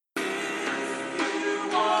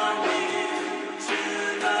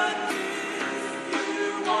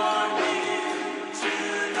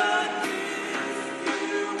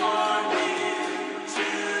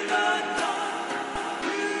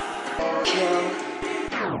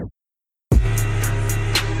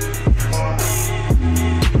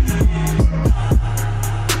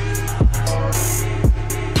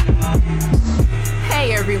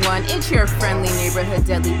your friendly neighborhood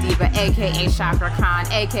deadly diva, aka Chakra Khan,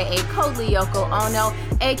 aka Koli Yoko Ono,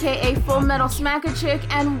 aka Full Metal Smacker Chick,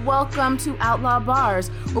 and welcome to Outlaw Barz,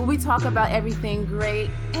 where we talk about everything great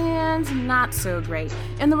and not so great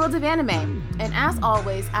in the world of anime. And as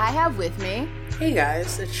always, I have with me... Hey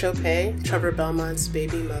guys, it's Chopay, Trevor Belmont's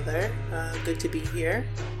baby mother. Good to be here.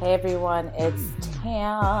 Hey everyone, it's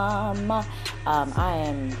Tam. I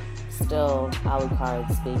am still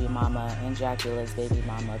Alucard's baby mama and Dracula's baby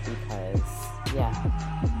mama because, yeah.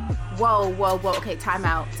 Whoa. Okay, time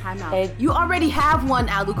out. You already have one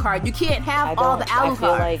Alucard. You can't have all the Alucards. I feel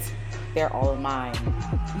like they're all mine.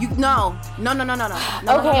 No.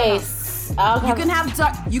 Okay.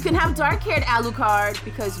 You can have dark-haired Alucard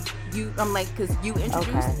because you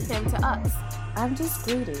introduced him to us. I'm just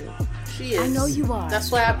greedy. She is. I know you are. That's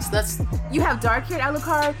what happens. You have dark-haired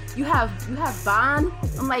Alucard. You have Ban.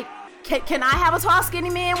 I'm like, can I have a tall, skinny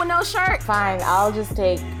man with no shirt? Fine, I'll just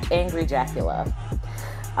take angry Dracula.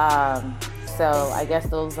 So I guess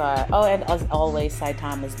those are. Oh, and as always,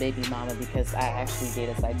 Saitama's baby mama because I actually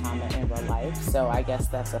dated Saitama in real life. So I guess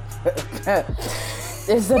that's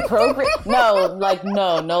it's appropriate. No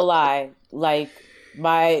lie. Like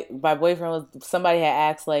my boyfriend was. Somebody had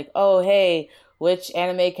asked like, "Oh, hey, which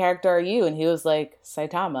anime character are you?" And he was like,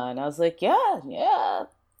 "Saitama," and I was like, "Yeah."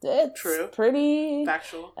 It's true. Pretty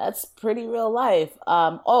factual. That's pretty real life.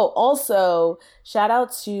 Also, shout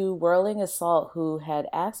out to Whirling Assault who had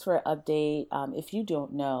asked for an update. If you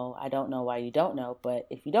don't know, I don't know why you don't know, but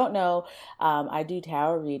if you don't know, I do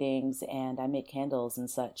tarot readings and I make candles and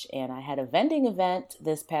such. And I had a vending event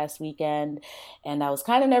this past weekend, and I was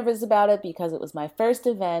kind of nervous about it because it was my first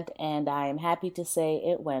event, and I am happy to say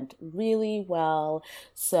it went really well.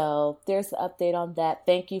 So there's the update on that.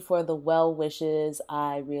 Thank you for the well wishes.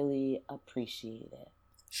 I really appreciate it.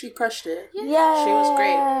 She crushed it. Yeah. She was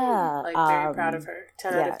great. Very proud of her.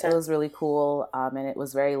 10 out of 10. It was really cool. And it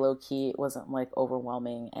was very low key. It wasn't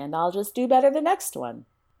overwhelming. And I'll just do better the next one.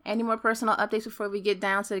 Any more personal updates before we get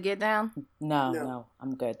down to the get down? No,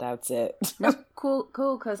 I'm good. That's it. No, cool.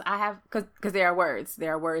 Because there are words.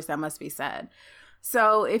 There are words that must be said.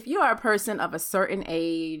 So if you are a person of a certain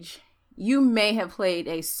age, you may have played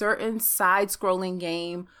a certain side-scrolling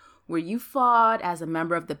game where you fought as a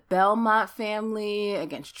member of the Belmont family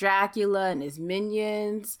against Dracula and his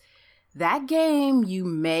minions. That game, you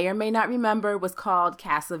may or may not remember, was called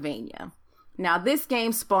Castlevania. Now, this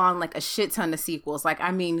game spawned like a shit ton of sequels.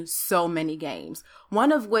 So many games. One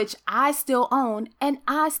of which I still own and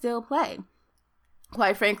I still play.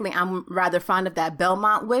 Quite frankly, I'm rather fond of that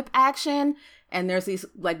Belmont whip action. And there's these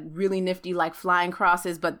really nifty flying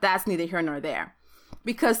crosses, but that's neither here nor there.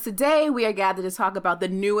 Because today we are gathered to talk about the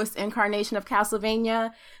newest incarnation of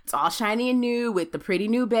Castlevania. It's all shiny and new with the pretty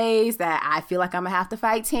new bays that I feel like I'm going to have to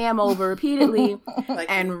fight Tam over repeatedly.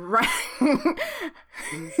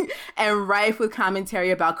 and rife with commentary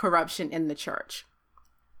about corruption in the church.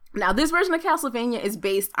 Now, this version of Castlevania is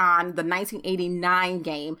based on the 1989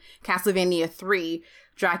 game, Castlevania 3,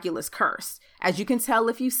 Dracula's Curse. As you can tell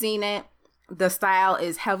if you've seen it, the style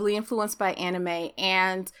is heavily influenced by anime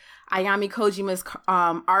and Ayami Kojima's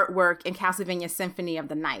artwork in Castlevania Symphony of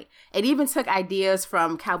the Night. It even took ideas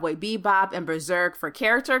from Cowboy Bebop and Berserk for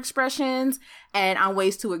character expressions and on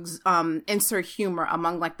ways to insert humor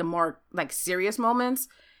among the more serious moments.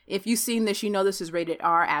 If you've seen this, you know this is rated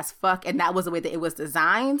R as fuck, and that was the way that it was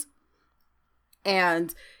designed.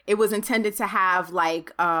 And it was intended to have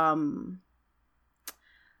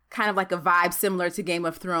kind of like a vibe similar to Game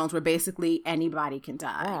of Thrones where basically anybody can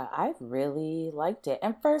die. Yeah, I really liked it.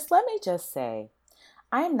 And first, let me just say,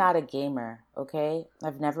 I am not a gamer, okay?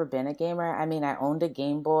 I've never been a gamer. I mean, I owned a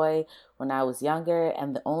Game Boy when I was younger,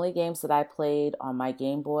 and the only games that I played on my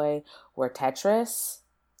Game Boy were Tetris,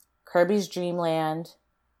 Kirby's Dream Land,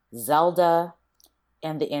 Zelda,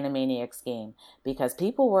 and the Animaniacs game, because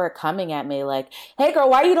people were coming at me like, "Hey girl,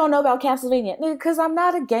 why you don't know about Castlevania?" Because I'm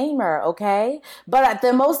not a gamer, okay? But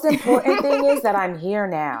the most important thing is that I'm here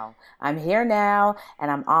now. I'm here now, and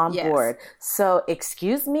I'm on board. So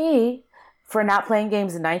excuse me for not playing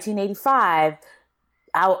games in 1985.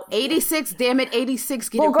 86, damn it, 86.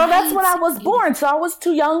 Well, girl, that's when I was born, so I was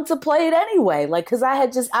too young to play it anyway. Because I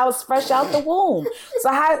was fresh out the womb.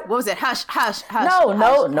 So what was it? Hush.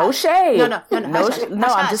 No shade. No.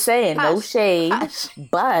 I'm just saying, no shade.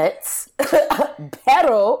 But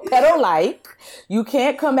pedal like you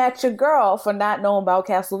can't come at your girl for not knowing about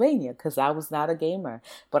Castlevania because I was not a gamer.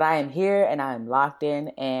 But I am here and I am locked in,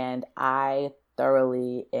 and I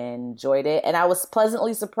thoroughly enjoyed it. And I was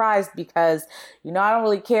pleasantly surprised because, I don't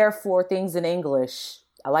really care for things in English.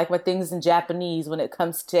 I like my things in Japanese when it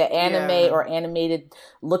comes to anime or animated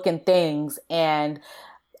looking things. And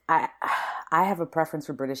I I have a preference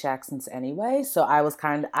for British accents anyway, so I was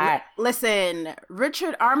kind of listen.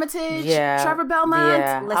 Richard Armitage, Trevor Belmont.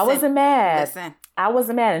 Yeah, listen, I wasn't mad. Listen, I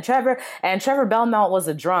wasn't mad, and Trevor Belmont was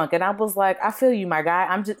a drunk, and I was like, I feel you, my guy.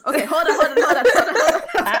 I'm just okay. Hold on.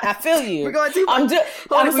 I feel you. We're going too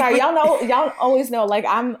far. I'm sorry. Y'all always know, like,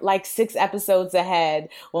 I'm like 6 episodes ahead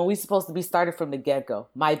when we supposed to be started from the get-go.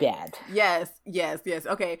 My bad. Yes.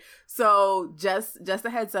 Okay. So just a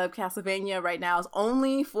heads up, Castlevania right now is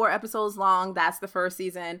only 4 episodes long. That's the first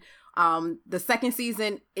season. The second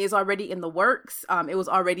season is already in the works. It was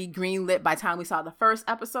already greenlit by the time we saw the first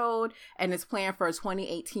episode, and it's planned for a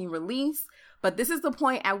 2018 release. But this is the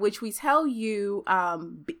point at which we tell you,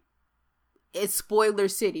 it's spoiler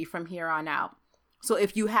city from here on out. So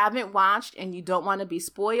if you haven't watched and you don't want to be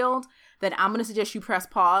spoiled, then I'm going to suggest you press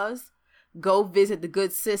pause, go visit the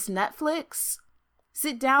good sis Netflix,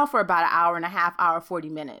 sit down for about an hour and a half, 40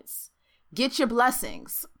 minutes, get your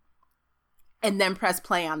blessings, and then press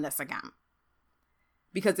play on this again.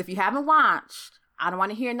 Because if you haven't watched, I don't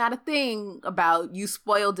want to hear not a thing about you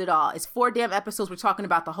spoiled it all. It's 4 damn episodes. We're talking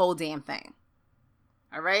about the whole damn thing.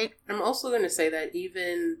 All right? I'm also going to say that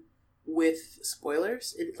even with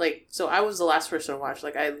spoilers, so I was the last person to watch.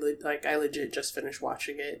 I legit just finished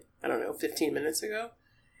watching it, I don't know, 15 minutes ago.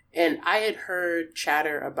 And I had heard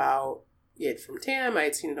chatter about it from Tam. I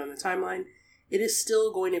had seen it on the timeline. It is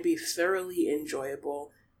still going to be thoroughly enjoyable,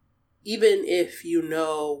 even if you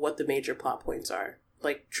know what the major plot points are.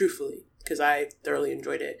 Truthfully, because I thoroughly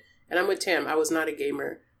enjoyed it. And I'm with Tam. I was not a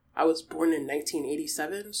gamer. I was born in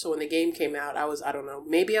 1987, so when the game came out, I don't know,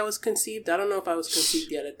 maybe I was conceived. I don't know if I was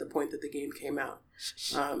conceived yet at the point that the game came out.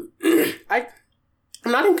 I'm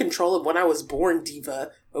not in control of when I was born,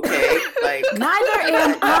 diva, okay? Neither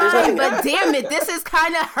am I, but damn it, this is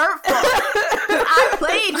kind of hurtful. I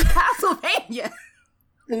played Castlevania.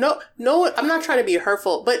 No, I'm not trying to be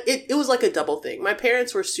hurtful, but it was like a double thing. My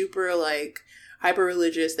parents were super, hyper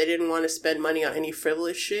religious. They didn't want to spend money on any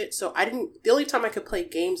frivolous shit. So the only time I could play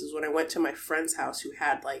games is when I went to my friend's house who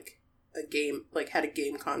had had a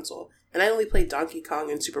game console. And I only played Donkey Kong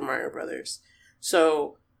and Super Mario Brothers.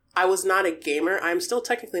 So I was not a gamer. I'm still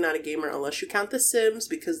technically not a gamer unless you count The Sims,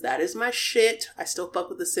 because that is my shit. I still fuck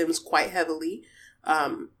with The Sims quite heavily.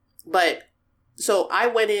 So I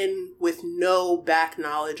went in with no back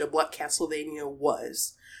knowledge of what Castlevania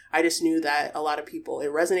was. I just knew that a lot of people, it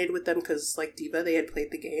resonated with them because, like Diva, they had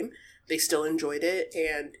played the game. They still enjoyed it,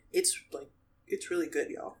 and it's really good,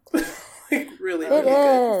 y'all. Really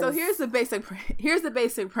good. So here's the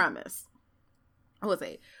basic premise. What was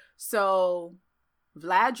it? So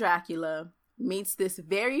Vlad Dracula meets this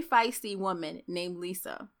very feisty woman named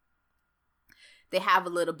Lisa. They have a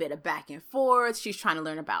little bit of back and forth. She's trying to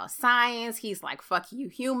learn about science. He's like, fuck you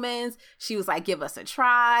humans. She was like, give us a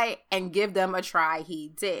try. And give them a try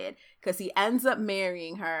he did. Because he ends up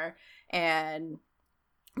marrying her. And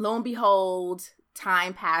lo and behold,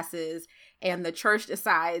 time passes. And the church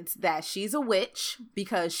decides that she's a witch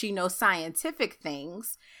because she knows scientific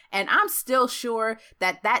things. And I'm still sure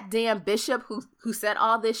that damn bishop who set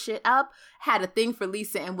all this shit up had a thing for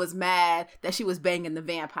Lisa and was mad that she was banging the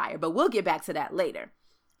vampire. But we'll get back to that later.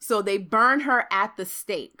 So they burn her at the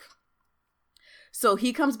stake. So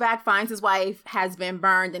he comes back, finds his wife has been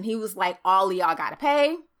burned, and he was like, all of y'all gotta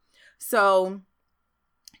pay. So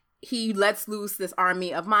he lets loose this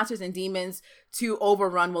army of monsters and demons to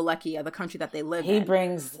overrun Wallachia, the country that they live in. He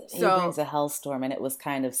brings a hellstorm, and it was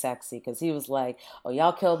kind of sexy because he was like, "Oh,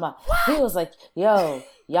 y'all killed my." What? He was like, "Yo,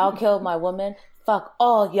 y'all killed my woman. Fuck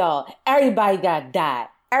all y'all. Everybody gotta die.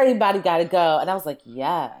 Everybody gotta go." And I was like,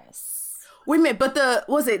 "Yes." Wait a minute, but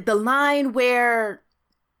the line where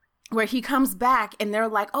he comes back and they're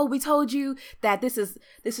like, oh, we told you that this is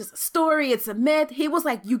a story, it's a myth. He was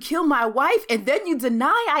like, you kill my wife and then you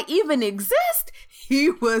deny I even exist? He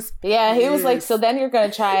was like, so then you're going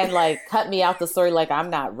to try and cut me out the story like I'm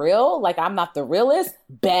not real? Like I'm not the realest?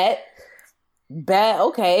 Bet.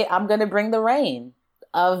 Okay, I'm going to bring the rain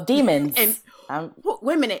of demons. And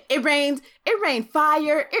wait a minute. It rained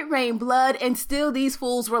fire, it rained blood, and still these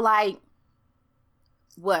fools were like,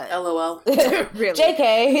 what? LOL. Really?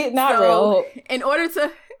 JK, not real.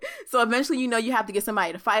 So eventually, you have to get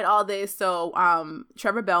somebody to fight all this. So,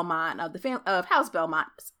 Trevor Belmont of House Belmont,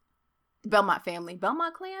 Belmont family,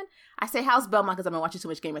 Belmont clan. I say House Belmont because I've been watching too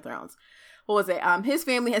much Game of Thrones. What was it? His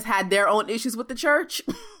family has had their own issues with the church.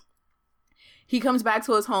 He comes back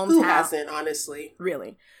to his hometown. Who hasn't, honestly?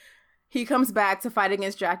 Really? He comes back to fight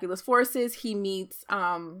against Dracula's forces. He meets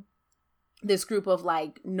this group of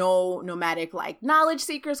like nomadic like knowledge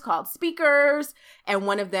seekers called speakers, and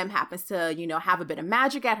one of them happens to, you know, have a bit of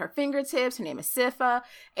magic at her fingertips. Her name is Sifa,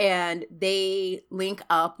 and they link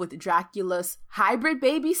up with Dracula's hybrid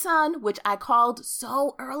baby son, which I called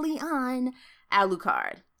so early on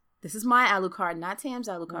Alucard. This is my Alucard, not Tam's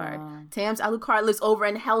Alucard. Yeah. Tam's Alucard lives over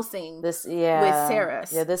in Helsing with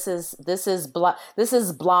Saris. Yeah, this is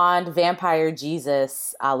blonde vampire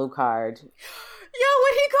Jesus Alucard. Yo,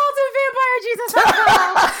 when he called him Vampire Jesus,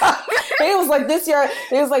 he was like, this year,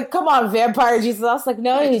 he was like, come on, Vampire Jesus. I was like,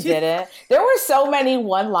 no, he didn't. There were so many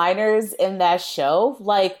one-liners in that show.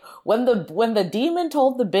 Like, when the demon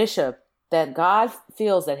told the bishop that God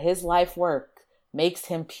feels that his life work makes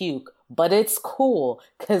him puke, but it's cool,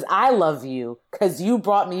 because I love you, because you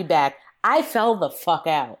brought me back, I fell the fuck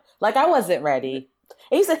out. Like, I wasn't ready.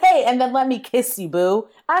 And he said, hey, and then let me kiss you, boo.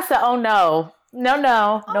 I said, oh, no,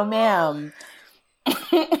 ma'am.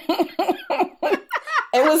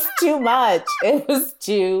 It was too much. It was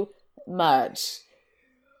too much.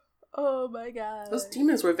 Oh my god. Those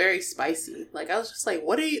demons were very spicy. Like, I was just like,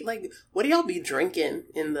 what do y'all be drinking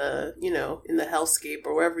in the, you know, in the hellscape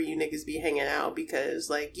or wherever you niggas be hanging out? Because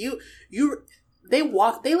like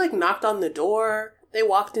they like knocked on the door. They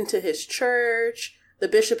walked into his church. The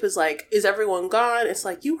bishop is like, is everyone gone? It's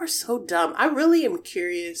like, you are so dumb. I really am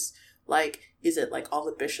curious, like, is it like all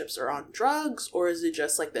the bishops are on drugs, or is it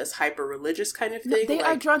just like this hyper religious kind of thing? No, they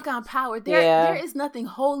are drunk on power. There is nothing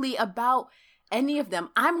holy about any of them.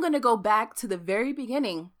 I'm going to go back to the very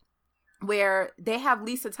beginning where they have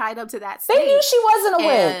Lisa tied up to that stake. They knew she wasn't a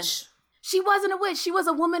witch. She wasn't a witch. She was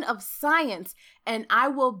a woman of science. And I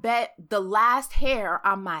will bet the last hair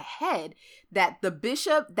on my head that the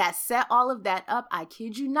bishop that set all of that up, I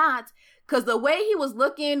kid you not, because the way he was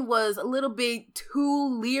looking was a little bit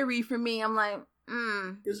too leery for me. I'm like,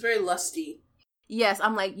 It was very lusty. Yes,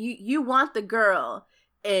 I'm like, you want the girl,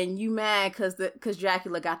 and you mad because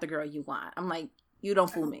Dracula got the girl you want. I'm like, you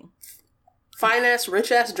don't fool me. Fine ass,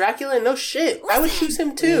 rich ass Dracula, no shit. I would choose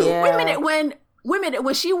him too. Yeah. Wait a minute,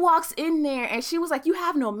 when she walks in there and she was like, you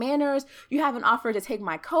have no manners, you haven't offered to take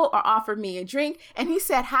my coat or offered me a drink, and he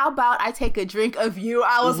said, how about I take a drink of you?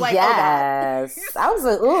 I was like, yes. Oh, I was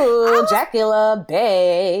like, ooh, Dracula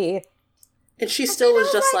bae. And she still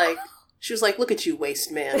was just like, she was like, look at you,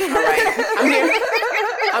 waste man. All right,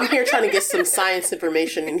 I'm here trying to get some science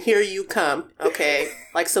information, and here you come, okay?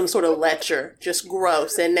 Like some sort of lecture, just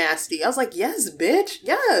gross and nasty. I was like, yes, bitch,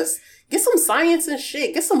 yes. Get some science and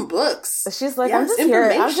shit. Get some books. She's like, yes, I'm just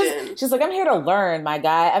here. She's like, I'm here to learn, my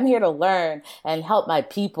guy. I'm here to learn and help my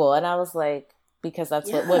people. And I was like, because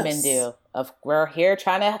that's what women do. We're here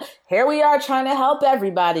we are trying to help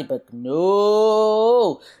everybody, but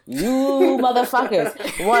no, you motherfuckers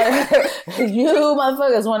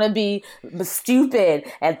want to be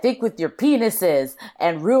stupid and think with your penises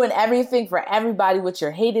and ruin everything for everybody with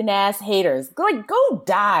your hating ass haters. Like, go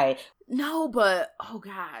die. No, but oh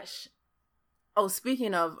gosh. Oh,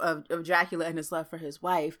 speaking of Dracula and his love for his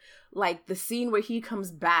wife, like the scene where he comes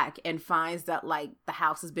back and finds that like the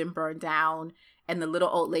house has been burned down and the little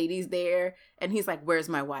old lady's there, and he's like, where's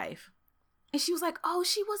my wife? And she was like, oh,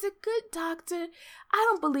 she was a good doctor. I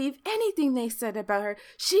don't believe anything they said about her.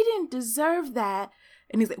 She didn't deserve that.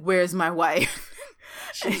 And he's like, where's my wife?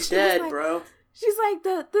 She's dead, bro. She's like,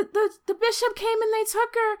 the bishop came and they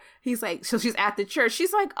took her. He's like, so she's at the church.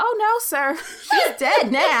 She's like, oh no, sir, she's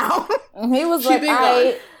dead now. He was like,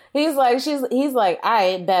 he's like,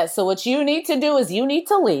 I bet. So what you need to do is you need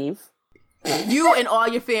to leave. You and all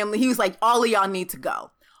your family. He was like, all of y'all need to go.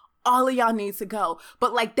 All of y'all need to go.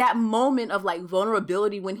 But like that moment of like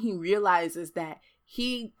vulnerability when he realizes that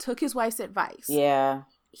he took his wife's advice. Yeah.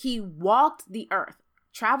 He walked the earth,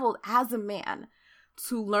 traveled as a man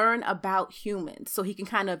to learn about humans so he can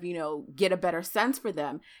kind of, you know, get a better sense for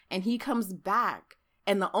them. And he comes back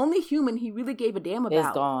and the only human he really gave a damn about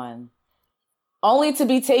is gone. Only to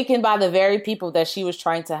be taken by the very people that she was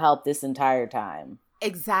trying to help this entire time.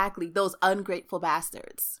 Exactly. Those ungrateful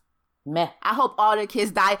bastards. Meh. I hope all their kids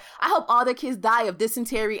die. I hope all their kids die of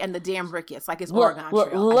dysentery and the damn rickets, like it's Oregon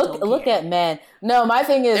Trail. Look at men. No, my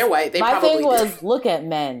thing is, they're white. My thing was, look at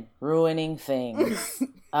men ruining things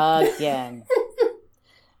again.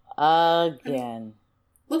 Again.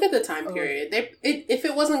 Look at the time period. If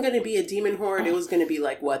it wasn't going to be a demon horde, it was going to be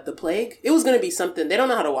like what, the plague? It was going to be something. They don't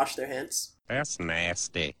know how to wash their hands. That's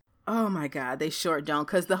nasty. Oh my God, they sure don't.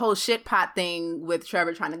 Because the whole shit pot thing with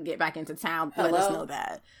Trevor trying to get back into town let us know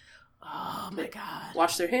that. Oh my God.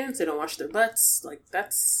 Wash their hands. They don't wash their butts. Like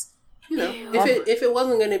that's, you know, if it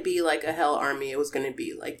wasn't going to be like a hell army, it was going to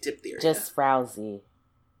be like diphtheria. Just frowsy.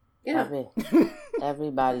 Yeah.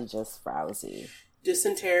 Everybody just frowsy.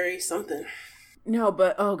 Dysentery, something. No,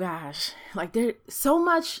 but oh gosh, like there so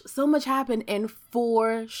much happened in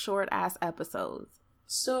 4 short ass episodes.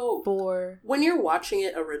 So when you're watching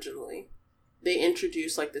it originally, they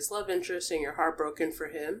introduce like this love interest and you're heartbroken for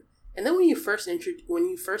him. And then when you first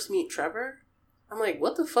meet Trevor, I'm like,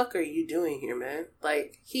 what the fuck are you doing here, man?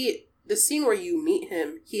 Like the scene where you meet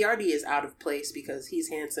him, he already is out of place because he's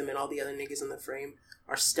handsome and all the other niggas in the frame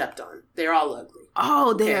are stepped on. They're all ugly.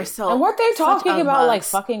 Oh, they are so. And weren't they talking about like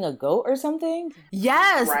fucking a goat or something?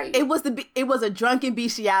 Yes, right. It was a drunken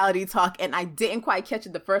bestiality talk, and I didn't quite catch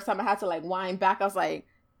it the first time. I had to like wind back. I was like,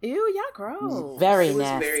 ew, y'all gross. Very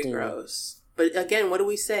nasty. It was very gross. But again, what do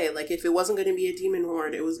we say? Like, if it wasn't going to be a demon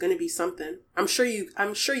horde, it was going to be something. I'm sure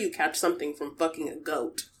you catch something from fucking a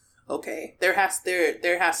goat. Okay, there has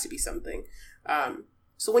to be something.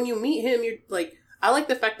 So when you meet him, you're like, I like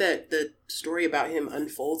the fact that the story about him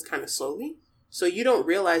unfolds kind of slowly. So you don't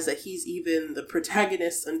realize that he's even the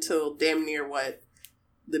protagonist until damn near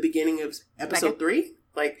the beginning of episode 3.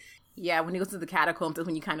 Like, yeah, when he goes to the catacombs is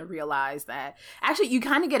when you kind of realize that. Actually, you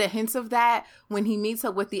kind of get a hint of that when he meets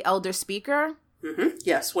up with the elder speaker. Mm-hmm.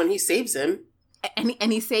 Yes, when he saves him.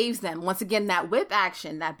 And he saves them. Once again, that whip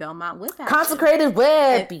action, that Belmont whip action. Consecrated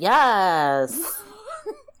whip, yes.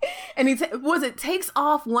 And he takes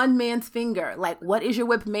off one man's finger. Like, what is your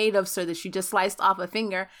whip made of, sir, that you just sliced off a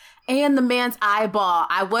finger? And the man's eyeball.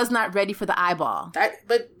 I was not ready for the eyeball.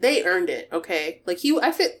 But they earned it, okay? Like, he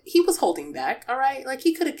was holding back, all right? Like,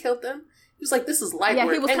 he could have killed them. He was like, this is light work.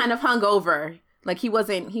 Yeah, he was kind of hungover. Like, he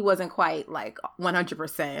wasn't quite, like,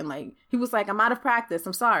 100%. Like, he was like, I'm out of practice.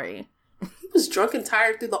 I'm sorry. He was drunk and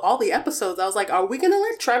tired through all the episodes. I was like, are we going to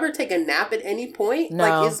let Trevor take a nap at any point?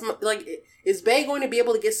 No. Is Bay going to be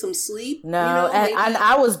able to get some sleep? No, you know, and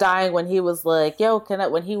I was dying when he was like, yo,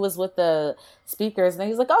 when he was with the speakers, and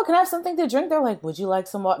he's like, oh, can I have something to drink? They're like, would you like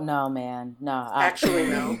some water? No, man. No. Actually,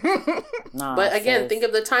 no. No. But again, think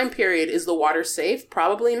of the time period. Is the water safe?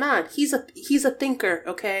 Probably not. He's a thinker,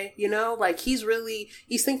 okay? You know, like he's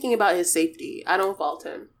thinking about his safety. I don't fault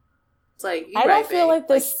him. It's like, I don't feel like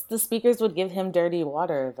the speakers would give him dirty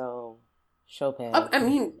water, though, Chopin. I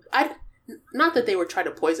mean, not that they were trying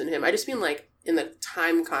to poison him. I just mean like in the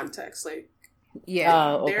time context, like yeah.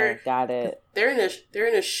 Oh, okay, got it. They're in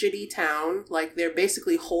a shitty town. Like they're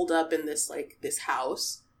basically holed up in this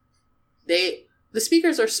house. The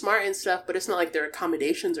speakers are smart and stuff, but it's not like their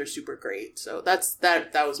accommodations are super great. So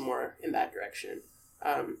that was more in that direction.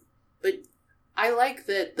 But I like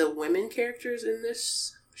that the women characters in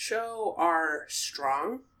this show are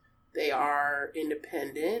strong. They are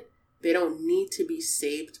independent. They don't need to be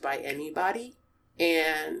saved by anybody.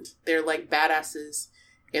 And they're like badasses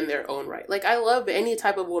in their own right. Like, I love any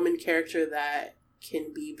type of woman character that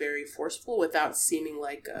can be very forceful without seeming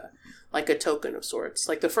like a token of sorts.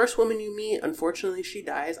 Like, the first woman you meet, unfortunately, she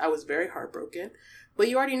dies. I was very heartbroken. But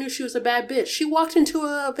you already knew she was a bad bitch. She walked into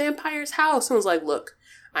a vampire's house and was like, look,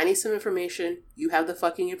 I need some information. You have the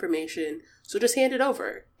fucking information. So just hand it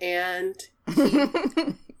over. And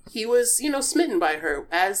he was, smitten by her,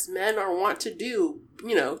 as men are wont to do,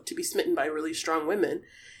 to be smitten by really strong women.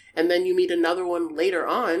 And then you meet another one later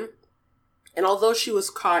on. And although she was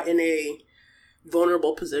caught in a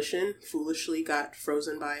vulnerable position, foolishly got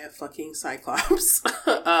frozen by a fucking cyclops,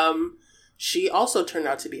 she also turned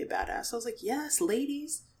out to be a badass. I was like, yes,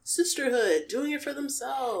 ladies, sisterhood, doing it for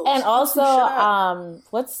themselves. And also,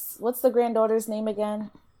 what's the granddaughter's name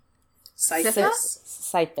again?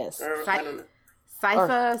 Siphus. I don't know.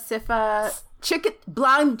 Sypha,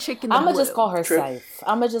 blonde chicken. I'm gonna just call her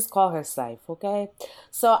Siph. Okay.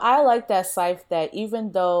 So I like that Siph, that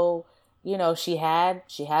even though she had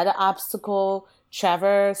an obstacle,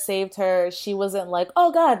 Trevor saved her. She wasn't like,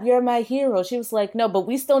 oh God, you're my hero. She was like, no, but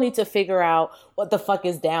we still need to figure out what the fuck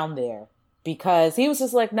is down there. Because he was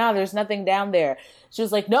just like, no, there's nothing down there. She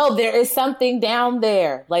was like, no, there is something down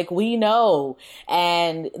there. Like, we know.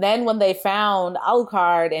 And then when they found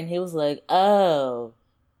Alucard, and he was like, oh,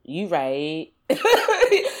 you right.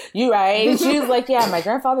 You right. She was like, yeah, my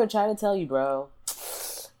grandfather tried to tell you, bro.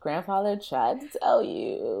 Grandfather tried to tell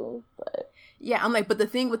you. But yeah, I'm like, but the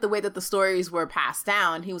thing with the way that the stories were passed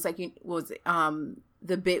down, he was like,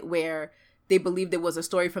 the bit where they believed it was a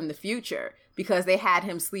story from the future because they had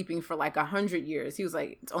him sleeping for like 100 years. He was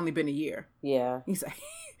like, it's only been a year. Yeah. He's like,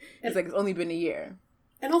 it's only been a year.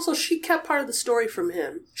 And also, she kept part of the story from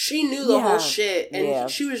him. She knew the whole shit,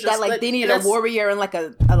 and she was just that, like, they needed a warrior and like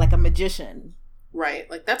a magician.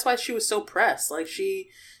 Right. Like, that's why she was so pressed. Like, she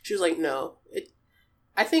was like, no.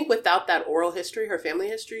 I think without that oral history, her family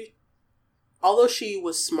history, although she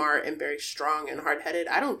was smart and very strong and hard-headed,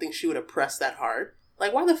 I don't think she would have pressed that hard.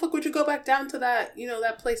 Like, why the fuck would you go back down to that,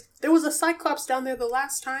 that place? There was a Cyclops down there the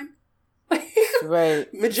last time.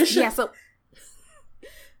 Right. Magician. Yeah,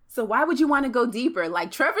 so why would you want to go deeper?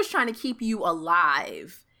 Like, Trevor's trying to keep you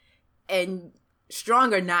alive and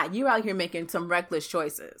strong or not, you're out here making some reckless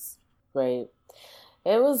choices. Right.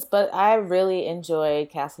 But I really enjoyed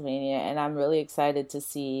Castlevania, and I'm really excited to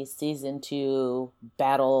see season 2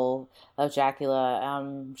 Battle of Dracula.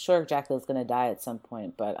 I'm sure Dracula's going to die at some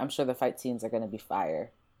point, but I'm sure the fight scenes are going to be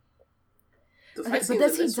fire. But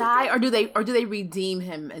does he die, or do they redeem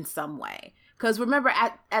him in some way? Because remember,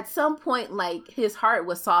 at some point, like, his heart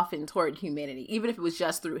was softened toward humanity, even if it was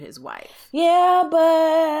just through his wife. Yeah, but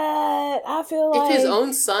I feel like... If his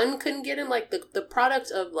own son couldn't get him, like, the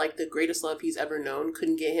product of, like, the greatest love he's ever known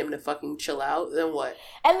couldn't get him to fucking chill out, then what?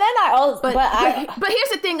 And then I also... But here's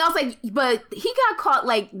the thing, I was like, but he got caught,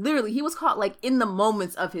 like, literally, he was caught, like, in the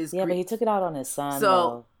moments of his grief. But he took it out on his son, so...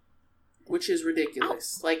 though. Which is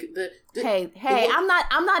ridiculous. I'm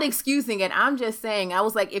not excusing it. I'm just saying, I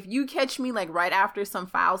was like, if you catch me like right after some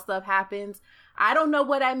foul stuff happens, I don't know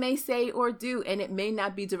what I may say or do, and it may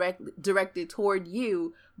not be directed toward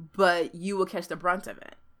you, but you will catch the brunt of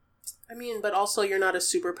it. I mean, but also you're not a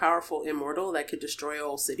super powerful immortal that could destroy a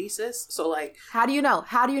whole city, sis. So like, how do you know?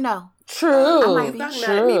 True. You've gotten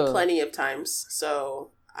mad at me plenty of times.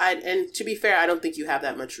 So and to be fair, I don't think you have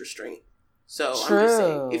that much restraint. So True. I'm just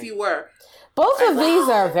saying, if you were... Both of these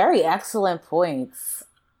are very excellent points.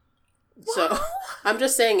 So I'm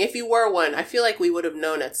just saying, if you were one, I feel like we would have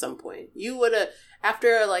known at some point. You would have,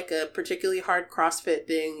 after like a particularly hard CrossFit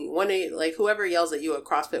thing, like whoever yells at you at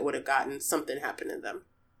CrossFit would have gotten something happen to them.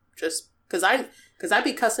 Just because I'd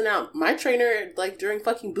be cussing out my trainer like during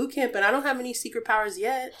fucking boot camp, and I don't have any secret powers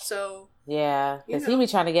yet, so... Yeah, because he be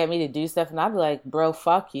trying to get me to do stuff, and I'd be like, bro,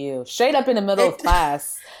 fuck you. Straight up in the middle of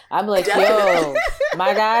class. I'm like, yo,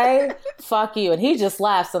 my guy, fuck you. And he just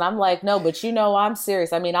laughs, and I'm like, no, but I'm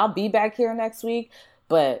serious. I mean, I'll be back here next week,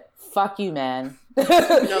 but fuck you, man.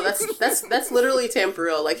 No, that's literally Tam for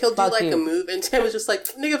real. Like, he'll do a move, and Tam was just like,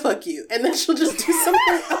 nigga, fuck you. And then she'll just do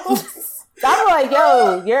something else. I'm like,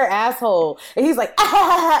 yo, you're an asshole. And he's like,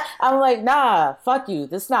 ah. I'm like, nah, fuck you.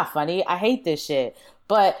 This is not funny. I hate this shit.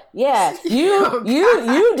 But yeah, you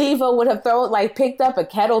Diva would have picked up a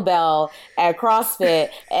kettlebell at CrossFit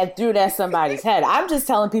and threw it at somebody's head. I'm just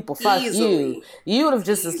telling people, fuck you. You would have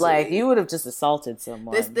just assaulted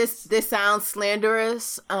someone. This sounds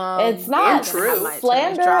slanderous. It's not true.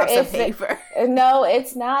 Slander no,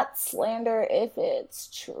 it's not slander if it's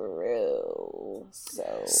true.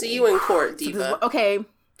 So see you in court, Diva.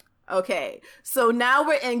 Okay, so now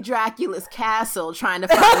we're in Dracula's castle trying to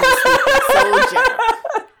find the soldier.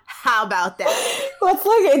 How about that?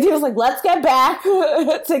 Let's get back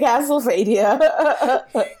to Castlevania.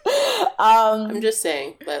 I'm just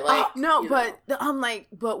saying, but like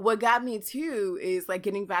but what got me too is like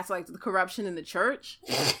getting back to like the corruption in the church.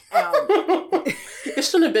 It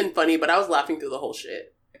shouldn't have been funny, but I was laughing through the whole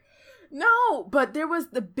shit. No, but there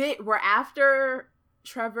was the bit where after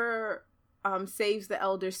Trevor saves the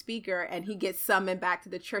elder speaker and he gets summoned back to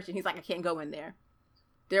the church and he's like, I can't go in there.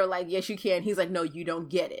 They're like, yes, you can. He's like, no, you don't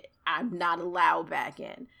get it. I'm not allowed back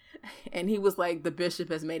in. And he was like, the bishop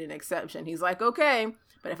has made an exception. He's like, okay,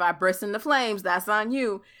 but if I burst into flames, that's on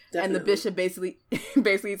you. Definitely. And the bishop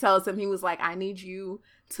basically tells him, he was like, I need you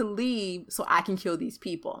to leave so I can kill these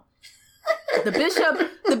people.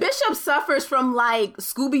 The bishop suffers from like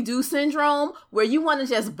Scooby-Doo syndrome, where you want to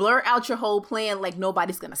just blurt out your whole plan like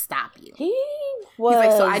nobody's gonna stop you. He's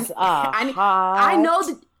like, so I know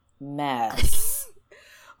that mess.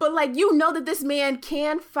 But like, you know that this man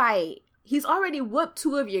can fight. He's already whooped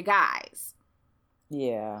 2 of your guys.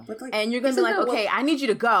 Yeah. And you're gonna be like, okay, I need you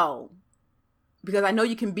to go because I know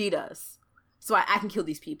you can beat us, so I can kill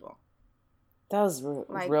these people. That was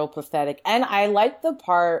real pathetic. And I like the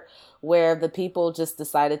part where the people just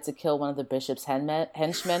decided to kill one of the bishop's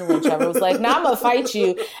henchmen when Trevor was like, nah, I'm going to fight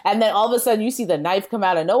you. And then all of a sudden you see the knife come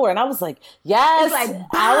out of nowhere. And I was like, yes.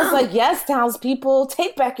 I was like, yes, townspeople,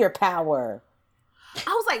 take back your power.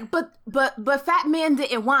 I was like, but Fat Man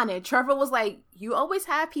didn't want it. Trevor was like, you always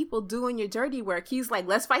have people doing your dirty work. He's like,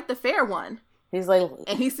 let's fight the fair one. He's like,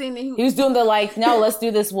 and he was doing the like, no, let's do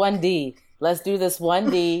this 1D. Let's do this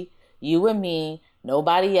 1D. You and me,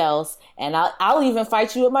 nobody else, and I'll even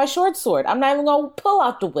fight you with my short sword. I'm not even gonna pull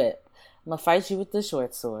out the whip. I'm gonna fight you with the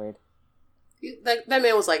short sword. That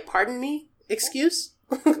man was like, "Pardon me, excuse."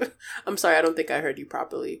 I'm sorry, I don't think I heard you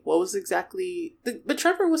properly. What was exactly? But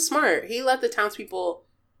Trevor was smart. He let the townspeople.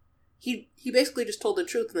 He basically just told the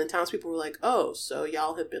truth, and the townspeople were like, "Oh, so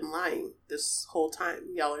y'all have been lying this whole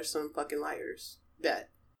time. Y'all are some fucking liars." Bet.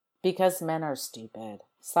 Because men are stupid.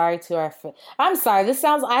 Sorry to our... I'm sorry.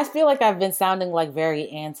 I feel like I've been sounding like very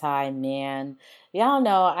anti-man. Y'all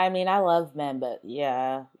know, I mean, I love men, but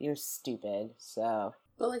yeah, you're stupid, so...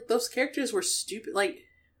 But, like, those characters were stupid. Like,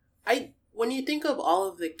 when you think of all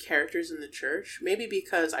of the characters in the church, maybe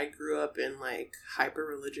because I grew up in, like,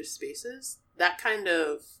 hyper-religious spaces, that kind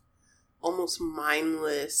of almost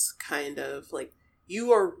mindless kind of, like,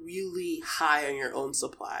 you are really high on your own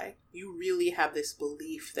supply. You really have this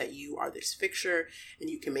belief that you are this fixture and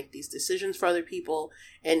you can make these decisions for other people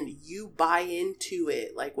and you buy into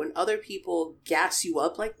it. Like when other people gas you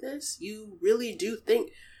up like this, you really do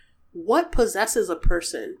think, what possesses a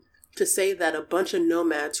person to say that a bunch of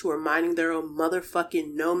nomads who are minding their own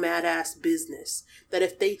motherfucking nomad ass business, that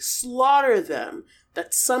if they slaughter them,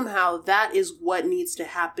 that somehow that is what needs to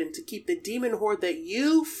happen to keep the demon horde that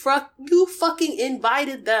you fucking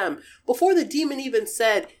invited them before the demon even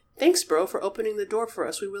said, thanks, bro, for opening the door for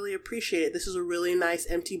us. We really appreciate it. This is a really nice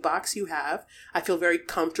empty box you have. I feel very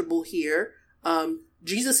comfortable here.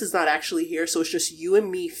 Jesus is not actually here, so it's just you and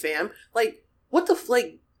me, fam. Like, what the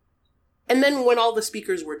and then when all the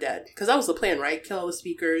speakers were dead, because that was the plan, right? Kill all the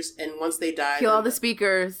speakers, and once they died... Kill all the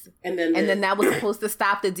speakers. And then that was supposed to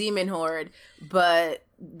stop the demon horde. But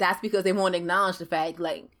that's because they won't acknowledge the fact,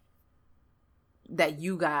 like, that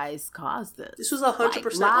you guys caused this. This was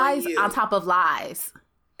 100% lies on you. On top of lies.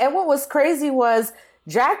 And what was crazy was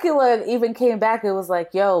Dracula even came back and was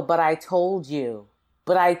like, yo, but I told you.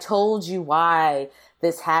 But I told you why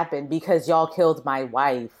this happened, because y'all killed my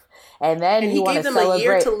wife. And then he gave them a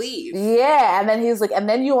year to leave. Yeah, and then he was like, and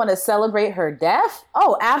then you want to celebrate her death?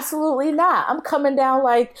 Oh, absolutely not. I'm coming down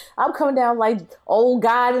like old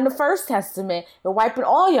God in the First Testament and wiping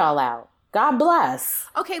all y'all out. God bless.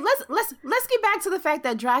 Okay, let's get back to the fact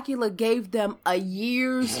that Dracula gave them a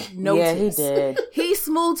year's notice. Yeah, he did. He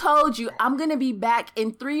smooth told you, I'm gonna be back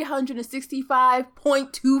in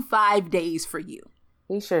 365.25 days for you.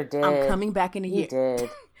 He sure did. I'm coming back in a year. He did.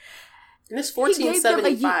 And it's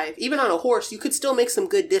 1475. Even on a horse, you could still make some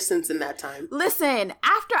good distance in that time. Listen,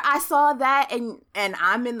 after I saw that and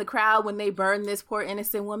I'm in the crowd when they burn this poor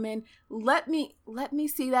innocent woman, let me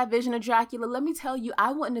see that vision of Dracula. Let me tell you,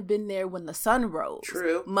 I wouldn't have been there when the sun rose.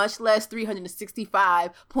 True. Much less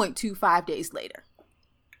 365.25 days later.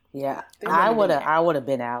 Yeah. I would have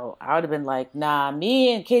been out. I would have been like, nah,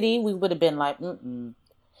 me and Kitty, we would have been like, mm-mm.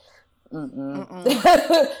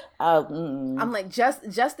 I'm like, just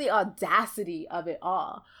the audacity of it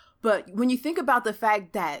all. But when you think about the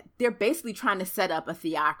fact that they're basically trying to set up a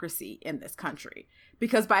theocracy in this country,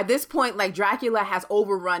 because by this point, like, Dracula has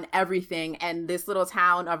overrun everything, and this little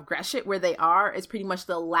town of Gresham where they are is pretty much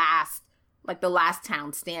the last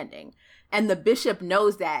town standing. And the bishop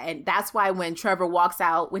knows that. And that's why when Trevor walks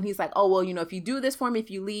out, when he's like, oh, well, if you do this for me,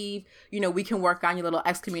 if you leave, we can work on your little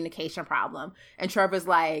excommunication problem. And Trevor's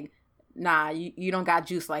like, nah, you don't got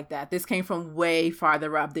juice like that. This came from way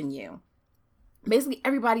farther up than you. Basically,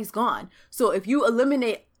 everybody's gone. So if you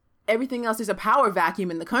eliminate everything else, there's a power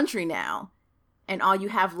vacuum in the country now. And all you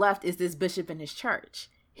have left is this bishop and his church.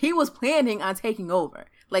 He was planning on taking over.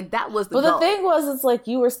 Like, that was the goal. But the thing was, it's like,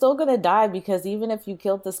 you were still going to die, because even if you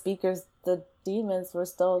killed the speakers, the demons were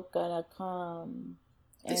still going to come.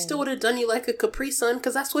 They still would have done you like a Capri Sun,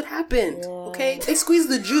 because that's what happened. Yeah. Okay? They squeezed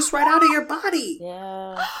the juice right out of your body.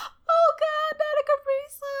 Yeah. Oh, God, not a Capri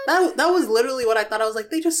Sun. That was literally what I thought. I was like,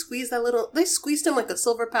 they just squeezed they squeezed him like a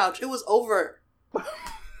silver pouch. It was over.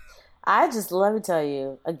 Let me tell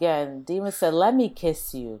you, again, Demon said, let me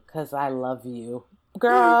kiss you, because I love you.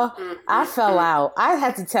 Girl, I fell out. I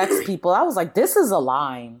had to text people. I was like, this is a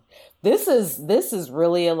line. This is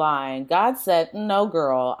really a line. God said, no,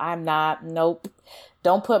 girl, I'm not. Nope.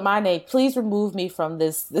 Don't put my name. Please remove me from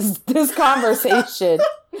this conversation.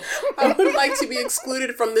 I would like to be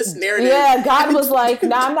excluded from this narrative. Yeah, God was like,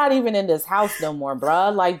 nah, I'm not even in this house no more,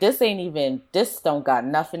 bruh. Like, this don't got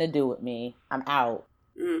nothing to do with me. I'm out.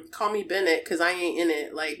 Call me Bennett, because I ain't in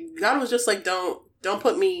it. Like, God was just like, don't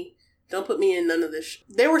put me in none of this.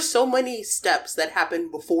 There were so many steps that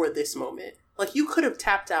happened before this moment. Like, you could have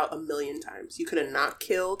tapped out 1,000,000 times. You could have not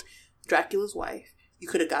killed Dracula's wife. You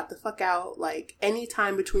could have got the fuck out, like, any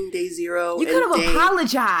time between day 0 and You could have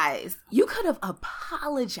apologized. You could have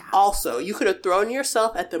apologized. Also, you could have thrown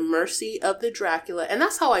yourself at the mercy of the Dracula. And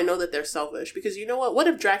that's how I know that they're selfish. Because you know what? What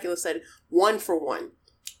if Dracula said, 1 for 1?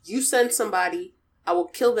 You send somebody, I will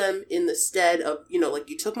kill them in the stead of, like,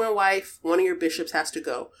 you took my wife, one of your bishops has to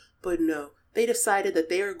go. But no, they decided that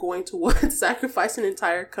they are going to sacrifice an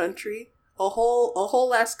entire country, a whole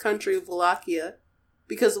last country of Wallachia.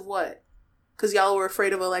 Because of what? Because y'all were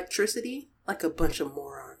afraid of electricity? Like a bunch of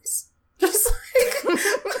morons. Just like,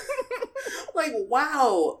 like,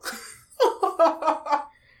 wow.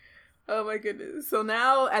 Oh my goodness. So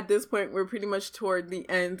now at this point, we're pretty much toward the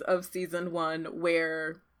end of season 1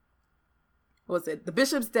 where, what was it? The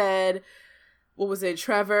bishop's dead. What was it?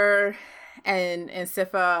 Trevor and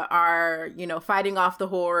Sypha are, you know, fighting off the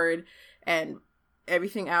horde and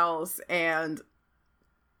everything else. And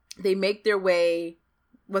they make their way,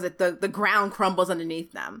 was it the ground crumbles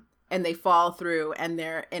underneath them and they fall through and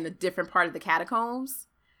they're in a different part of the catacombs.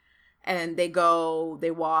 And they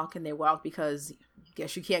walk because I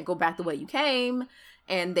guess you can't go back the way you came.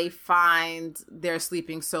 And they find their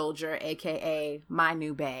sleeping soldier, a.k.a. my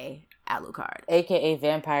new bae, Alucard. A.k.a.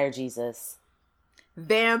 Vampire Jesus.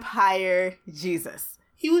 Vampire Jesus.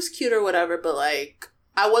 He was cute or whatever, but, like,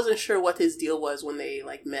 I wasn't sure what his deal was when they,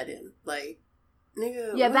 like, met him. Like,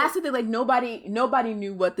 nigga. Yeah, what? that's the thing. Like, nobody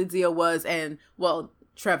knew what the deal was. And, well,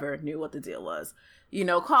 Trevor knew what the deal was. You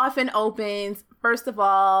know, coffin opens. First of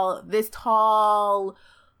all, this tall,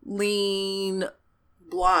 lean...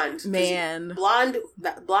 blonde man. Blonde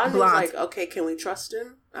is like, okay, can we trust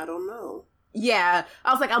him? I don't know. Yeah.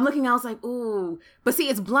 I was like, ooh. But see,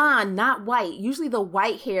 it's blonde, not white. Usually the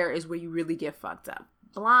white hair is where you really get fucked up.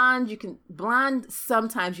 Blonde,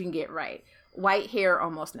 sometimes you can get right. White hair,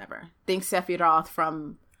 almost never. Think Sephiroth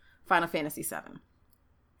from Final Fantasy VII.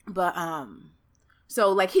 But, so,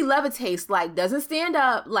 like, he levitates, like, doesn't stand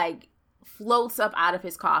up, like, floats up out of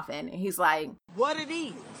his coffin. And he's like, what it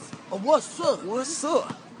is? What's up? What's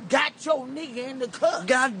up? Got your nigga in the cup.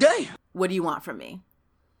 Goddamn. what do you want from me?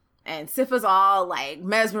 And Sypha's all like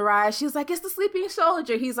mesmerized. She's like, it's the sleeping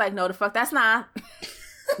soldier. He's like, no, the fuck, that's not.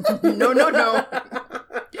 No.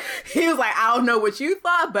 He was like, I don't know what you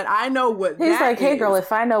thought, but I know what He's that like, hey is. girl,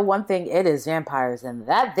 if I know one thing, it is vampires. And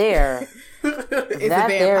that there,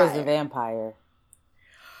 there is a vampire.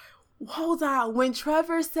 Hold on. When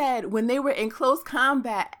Trevor said, when they were in close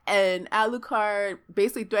combat and Alucard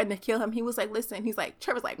basically threatened to kill him, he was like, listen,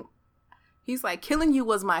 Trevor's like, he's like, killing you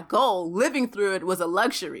was my goal. Living through it was a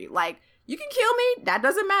luxury. Like, you can kill me. That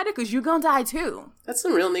doesn't matter because you're going to die too. That's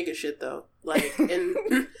some real nigga shit though. Like,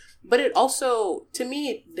 and, but it also, to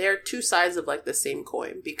me, they're two sides of like the same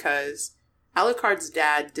coin, because Alucard's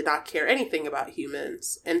dad did not care anything about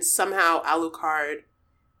humans. And somehow Alucard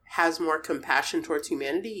has more compassion towards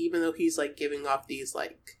humanity, even though he's like giving off these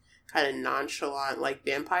like kind of nonchalant like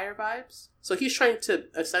vampire vibes. So he's trying to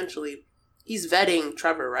essentially, he's vetting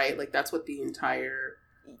Trevor, right? Like that's what the entire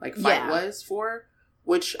like fight was for,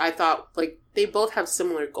 which I thought like they both have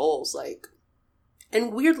similar goals. Like,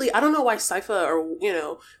 and weirdly, I don't know why Sypha, or you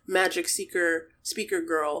know, magic speaker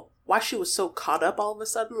girl, why she was so caught up all of a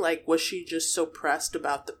sudden. Like, was she just so pressed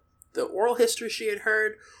about the oral history she had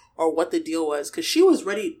heard, or what the deal was? Because she was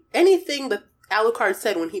ready. Anything that Alucard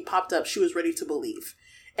said when he popped up, she was ready to believe.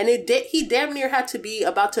 And he damn near had to be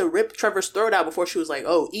about to rip Trevor's throat out before she was like,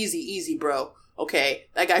 oh, easy, bro. Okay,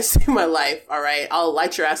 that guy saved my life. All right, I'll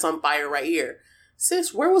light your ass on fire right here.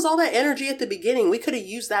 Sis, where was all that energy at the beginning? We could have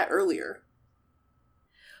used that earlier.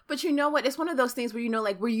 But you know what? It's one of those things where, you know,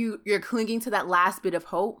 like where you're clinging to that last bit of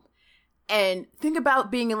hope. And think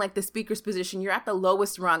about being in like the speaker's position. You're at the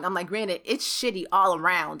lowest rung. I'm like, granted, it's shitty all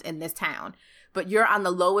around in this town, but you're on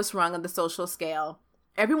the lowest rung of the social scale.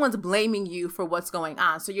 Everyone's blaming you for what's going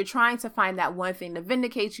on. So you're trying to find that one thing to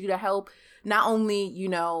vindicate you, to help not only, you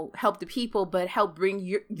know, help the people, but help bring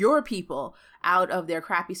your people out of their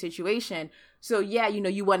crappy situation. So yeah, you know,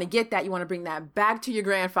 you want to get that. You want to bring that back to your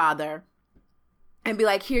grandfather and be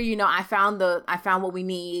like, here, you know, I found what we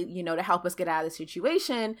need, you know, to help us get out of the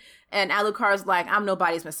situation. And Alucard's like, I'm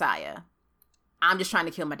nobody's messiah. I'm just trying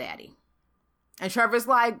to kill my daddy. And Trevor's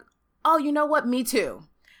like, oh, you know what? Me too.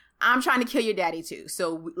 I'm trying to kill your daddy too.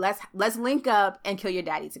 So let's link up and kill your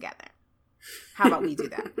daddy together. How about we do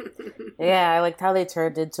that? Yeah, I liked how they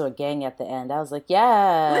turned into a gang at the end. I was like,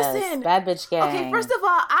 yes, listen, bad bitch gang. Okay, first of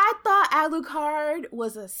all, I thought Alucard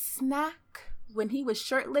was a snack when he was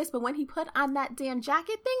shirtless, but when he put on that damn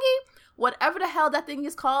jacket thingy, whatever the hell that thing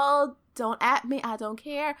is called, don't at me, I don't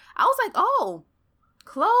care. I was like, oh,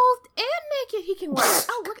 clothed and naked, he can wear it.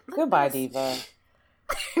 Oh, look Goodbye, Diva.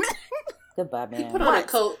 Goodbye, man. He put on a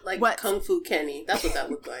coat like Kung Fu Kenny. That's what that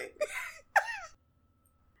looked like.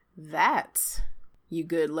 That, you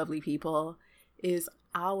good, lovely people, is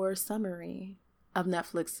our summary of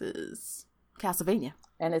Netflix's Castlevania.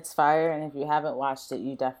 And it's fire, and if you haven't watched it,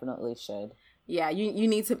 you definitely should. Yeah, you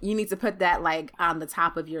need to put that like on the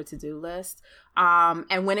top of your to-do list.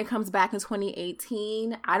 And when it comes back in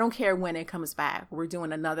 2018, I don't care when it comes back. We're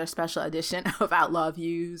doing another special edition of Outlaw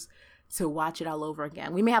Views to watch it all over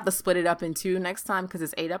again. We may have to split it up in two next time because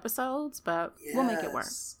it's 8 episodes, but we'll make it work.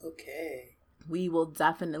 Okay. We will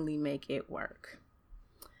definitely make it work.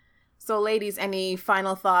 So, ladies, any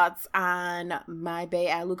final thoughts on my bae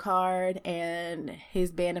Alucard and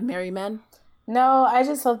his band of merry men? No, I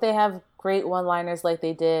just hope they have great one-liners like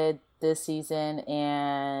they did this season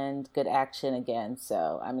and good action again.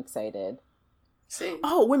 So I'm excited. Same.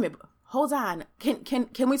 Oh, wait a minute. Hold on.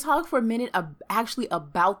 Can we talk for a minute actually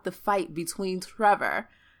about the fight between Trevor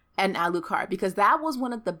and Alucard? Because that was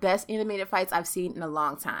one of the best animated fights I've seen in a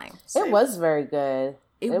long time. It was very good.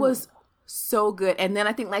 It was so good. And then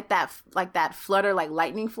I think like that flutter, like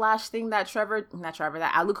lightning flash thing that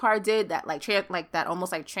that Alucard did, that like that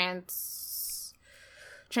almost like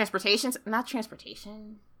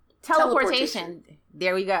teleportation.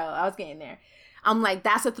 There we go. I was getting there. I'm like,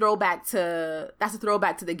 that's a throwback to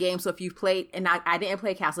the game. So if you've played, and I didn't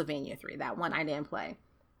play Castlevania 3, that one I didn't play,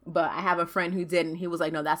 but I have a friend who did, and he was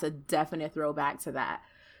like, no, that's a definite throwback to that.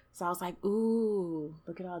 So I was like, ooh,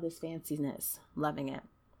 look at all this fanciness, loving it.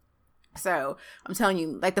 So I'm telling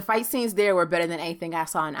you, like the fight scenes there were better than anything I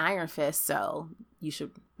saw in Iron Fist. So you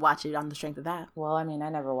should watch it on the strength of that. Well, I mean, I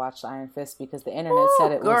never watched Iron Fist because the internet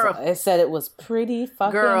said it was pretty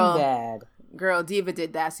fucking bad. Girl, Diva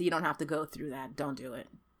did that, so you don't have to go through that. Don't do it.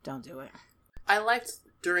 I liked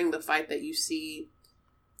during the fight that you see,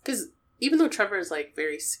 because even though Trevor is like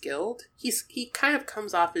very skilled, he kind of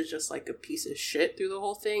comes off as just like a piece of shit through the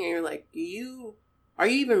whole thing, and you're like, are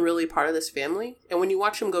you even really part of this family? And when you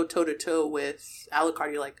watch him go toe to toe with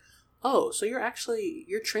Alucard, you're like, oh, so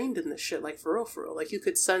you're trained in this shit, like for real. Like you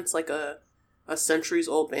could sense like a centuries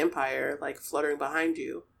old vampire like fluttering behind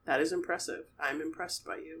you. That is impressive. I'm impressed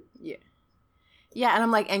by you. Yeah. Yeah, and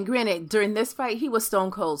I'm like, and granted, during this fight, he was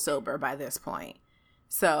stone cold sober by this point.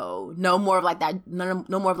 So no more of like that, no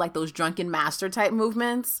more of like those drunken master type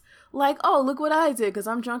movements. Like, oh, look what I did because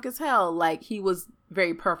I'm drunk as hell. Like he was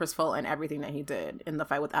very purposeful in everything that he did in the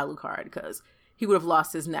fight with Alucard because he would have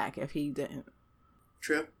lost his neck if he didn't.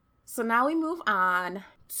 True. So now we move on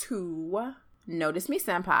to Notice Me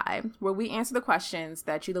Senpai, where we answer the questions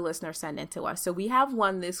that you, the listener, send in to us. So we have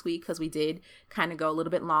one this week because we did kind of go a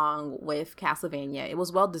little bit long with Castlevania. It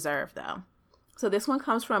was well deserved, though. So this one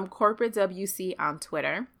comes from Corporate WC on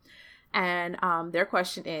Twitter. And their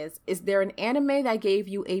question is there an anime that gave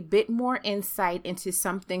you a bit more insight into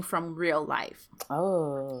something from real life?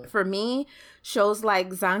 Oh. For me, shows like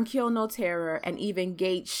Zankyo no Terror and even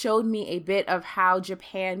Gate showed me a bit of how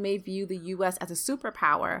Japan may view the U.S. as a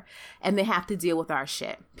superpower and they have to deal with our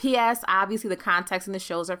shit. P.S. Obviously, the context in the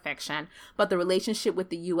shows are fiction, but the relationship with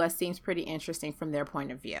the U.S. seems pretty interesting from their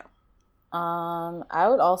point of view. I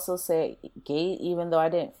would also say Gate, even though I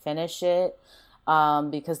didn't finish it.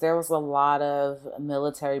 Because there was a lot of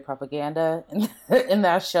military propaganda in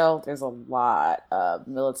that show. There's a lot of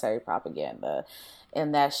military propaganda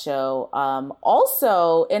in that show.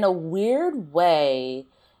 Also, in a weird way,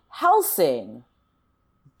 Hellsing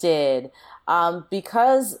did.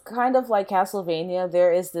 Because kind of like Castlevania,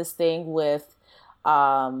 there is this thing with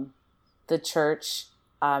the church,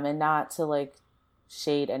 and not to like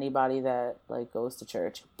shade anybody that like goes to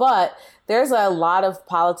church, but there's a lot of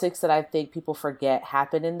politics that I think people forget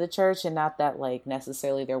happen in the church, and not that like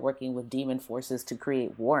necessarily they're working with demon forces to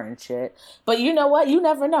create war and shit, but you know what, you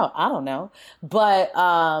never know. I don't know, but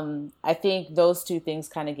I think those two things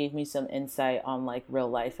kind of gave me some insight on like real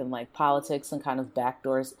life and like politics and kind of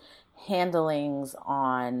backdoors handlings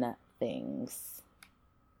on things.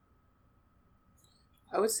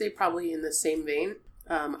 I would say probably in the same vein,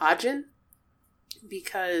 Ajin,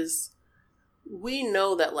 because we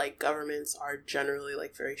know that like governments are generally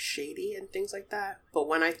like very shady and things like that. But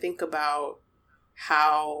when I think about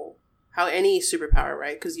how any superpower,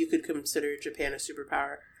 right? Because you could consider Japan a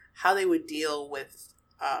superpower, how they would deal with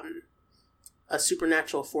a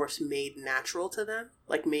supernatural force made natural to them,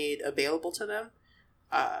 like made available to them.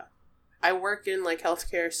 I work in like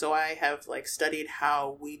healthcare, so I have like studied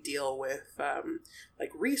how we deal with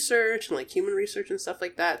like research and like human research and stuff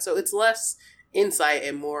like that. So it's less insight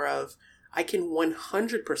and more of, I can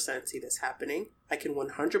 100% see this happening. I can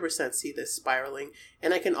 100% see this spiraling.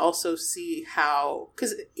 And I can also see how,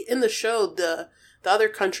 because in the show, the other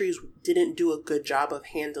countries didn't do a good job of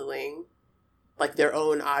handling like their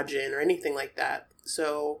own Ajin or anything like that.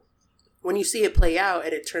 So when you see it play out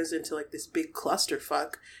and it turns into like this big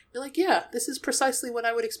clusterfuck, you're like, yeah, this is precisely what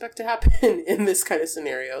I would expect to happen in this kind of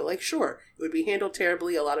scenario. Like, sure, it would be handled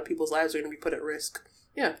terribly. A lot of people's lives are going to be put at risk.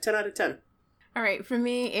 Yeah, 10 out of 10. All right, for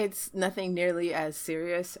me, it's nothing nearly as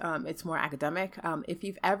serious. It's more academic. If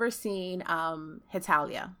you've ever seen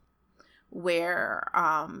Hetalia, where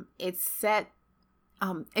it's set,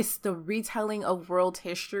 it's the retelling of world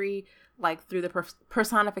history, like through the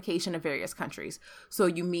personification of various countries. So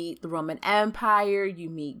you meet the Roman Empire, you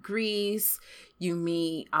meet Greece, you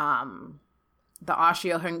meet the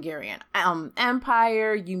Austro-Hungarian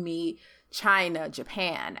Empire, you meet China,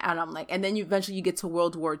 Japan, and I'm like, and then you eventually get to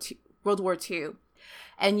World War II,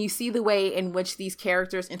 and you see the way in which these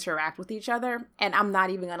characters interact with each other. And I'm not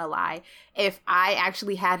even gonna lie, if I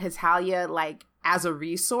actually had Hitalia like as a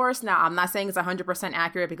resource, now I'm not saying it's 100%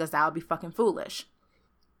 accurate because that would be fucking foolish,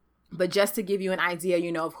 but just to give you an idea,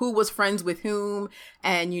 you know, of who was friends with whom,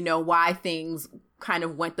 and you know why things kind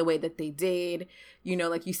of went the way that they did. You know,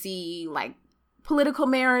 like you see like political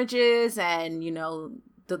marriages and, you know,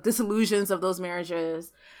 the disillusions of those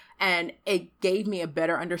marriages. And it gave me a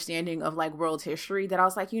better understanding of like world history that I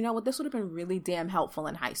was like, you know what, this would have been really damn helpful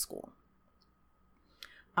in high school.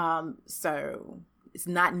 So it's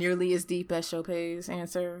not nearly as deep as Chopin's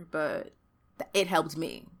answer, but it helped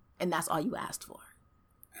me. And that's all you asked for.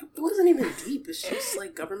 It wasn't even deep. It's just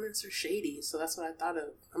like governments are shady. So that's what I thought of.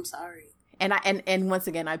 I'm sorry. And once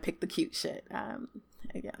again, I picked the cute shit.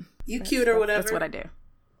 Again, you cute or whatever. That's what I do.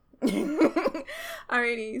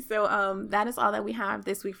 Alrighty, so that is all that we have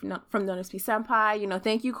this week from Notice Me Senpai. You know,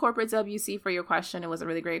 thank you, Corporate WC, for your question. It was a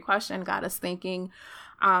really great question, got us thinking.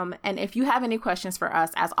 And if you have any questions for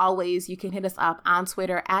us, as always, you can hit us up on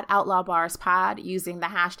Twitter at Outlaw Barz Pod using the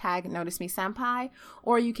hashtag Notice Me Senpai,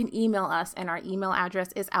 or you can email us, and our email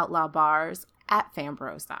address is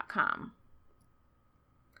outlawbars@fanbros.com.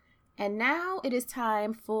 And now it is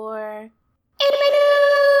time for Anime News!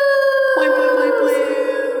 My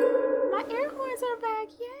air horns are back,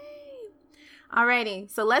 yay! Alrighty,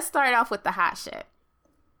 so let's start off with the hot shit.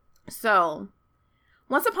 So,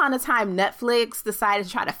 once upon a time, Netflix decided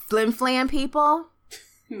to try to flim-flam people.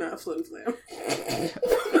 Not flim-flam.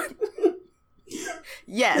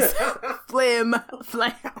 Yes,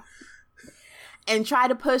 flim-flam. And try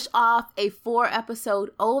to push off a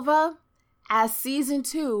 4-episode OVA as season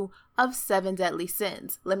 2 of 7 Deadly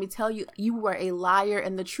Sins. Let me tell you, you were a liar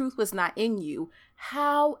and the truth was not in you.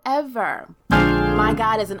 However, my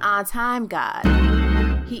God is an on-time God.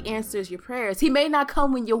 He answers your prayers. He may not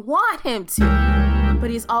come when you want him to, but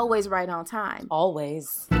he's always right on time.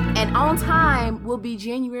 Always. And on time will be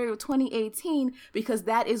January of 2018 because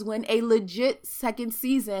that is when a legit second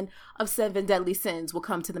season of 7 Deadly Sins will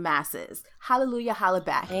come to the masses. Hallelujah, holla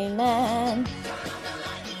back. Amen.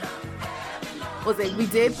 We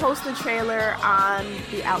did post the trailer on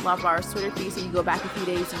the Outlaw Barz Twitter feed, so you go back a few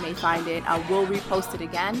days, you may find it. We'll repost it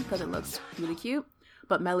again because it looks really cute.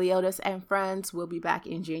 But Meliodas and friends will be back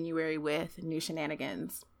in January with new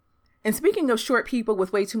shenanigans. And speaking of short people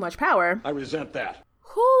with way too much power, I resent that.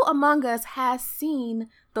 Who among us has seen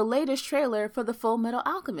the latest trailer for the Full Metal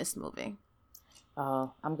Alchemist movie?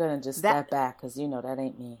 Oh, I'm going to just step back because you know that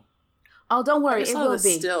ain't me. Oh, don't worry. It will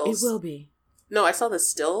be. Stills. It will be. No, I saw the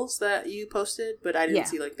stills that you posted, but I didn't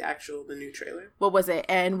see like the new trailer. What was it?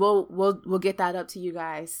 And we'll get that up to you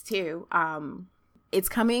guys too. It's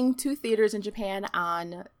coming to theaters in Japan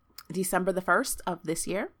on December the 1st of this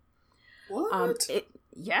year. What?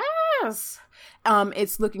 Yes.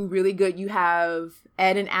 It's looking really good. You have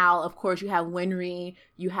Ed and Al, of course. You have Winry.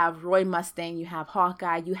 You have Roy Mustang. You have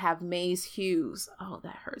Hawkeye. You have Maze Hughes. Oh,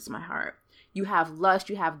 that hurts my heart. You have Lust,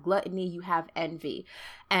 you have Gluttony, you have Envy.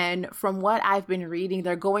 And from what I've been reading,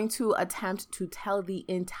 they're going to attempt to tell the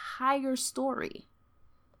entire story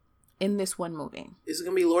in this one movie. Is it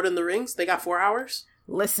going to be Lord of the Rings? They got 4 hours?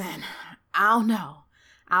 Listen, I don't know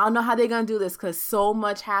how they're going to do this because so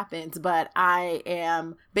much happens. But I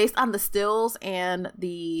am, based on the stills and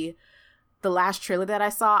the last trailer that I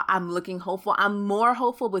saw, I'm looking hopeful. I'm more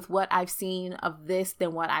hopeful with what I've seen of this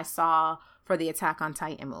than what I saw for the Attack on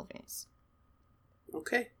Titan movies.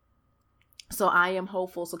 Okay. So I am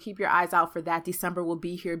hopeful. So keep your eyes out for that. December will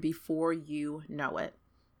be here before you know it.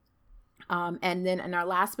 And then in our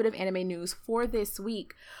last bit of anime news for this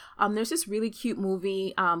week, there's this really cute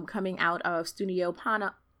movie coming out of Studio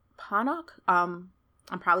Panak. I'm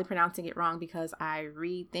probably pronouncing it wrong because I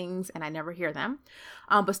read things and I never hear them.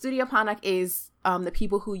 But Studio Panak is the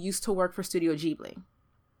people who used to work for Studio Ghibli.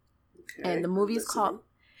 Okay. And the movie is called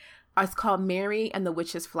Mary and the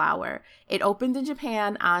Witch's Flower. It opened in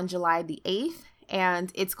Japan on July the 8th, and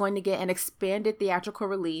it's going to get an expanded theatrical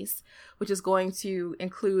release, which is going to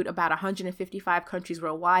include about 155 countries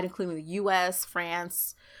worldwide, including the US,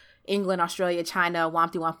 France, England, Australia, China,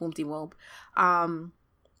 Wompty Womp Wompty Womp.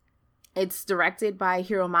 It's directed by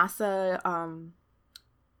Hiromasa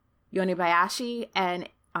Yonebayashi, and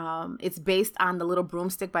it's based on The Little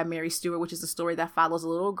Broomstick by Mary Stewart, which is a story that follows a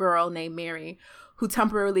little girl named Mary who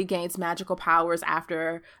temporarily gains magical powers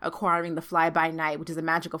after acquiring the Fly-By-Night, which is a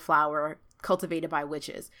magical flower cultivated by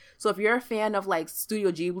witches. So if you're a fan of like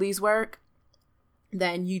Studio Ghibli's work,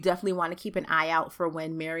 then you definitely want to keep an eye out for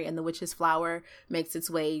when Mary and the Witch's Flower makes its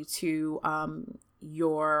way to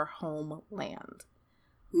your homeland.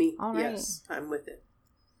 Me, all right. Yes, I'm with it.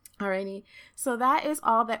 Alrighty. So that is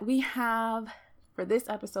all that we have for this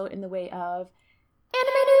episode in the way of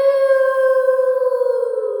anime news.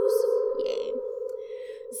 Yay.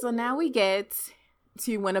 So now we get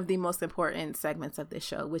to one of the most important segments of this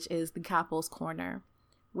show, which is the Capo's Corner,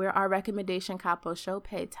 where our recommendation Capo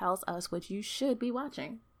Showpay tells us what you should be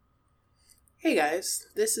watching. Hey guys,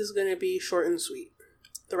 this is going to be short and sweet.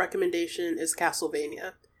 The recommendation is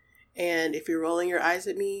Castlevania. And if you're rolling your eyes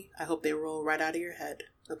at me, I hope they roll right out of your head,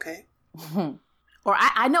 okay? Or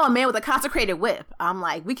I know a man with a consecrated whip. I'm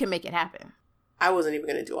like, we can make it happen. I wasn't even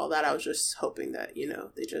going to do all that. I was just hoping that,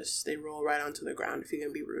 they roll right onto the ground if you're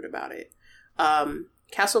going to be rude about it.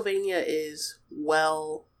 Castlevania is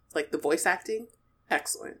the voice acting,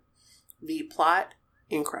 excellent. The plot,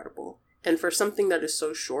 incredible. And for something that is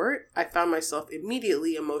so short, I found myself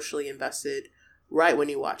immediately emotionally invested right when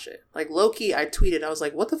you watch it. Like, low-key, I tweeted, I was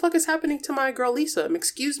like, what the fuck is happening to my girl Lisa?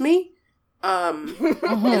 Excuse me? And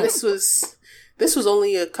this was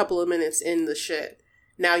only a couple of minutes in the shit.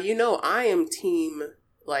 Now, I am team,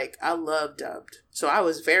 I love dubbed. So I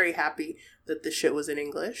was very happy that the shit was in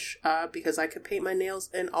English, because I could paint my nails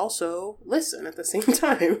and also listen at the same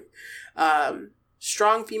time.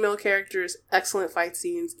 Strong female characters, excellent fight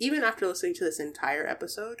scenes. Even after listening to this entire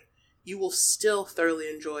episode, you will still thoroughly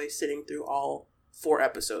enjoy sitting through all 4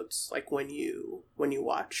 episodes, when you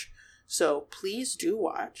watch. So please do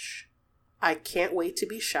watch. I can't wait to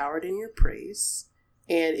be showered in your praise.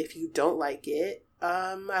 And if you don't like it,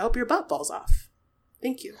 I hope your butt falls off.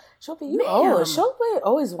 Thank you. Showpay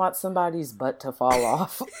always wants somebody's butt to fall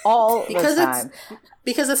off all the time.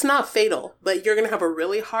 Because it's not fatal, but you're going to have a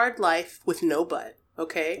really hard life with no butt.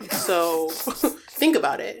 Okay? So think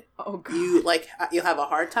about it. Oh, God. You'll have a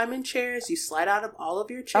hard time in chairs. You slide out of all of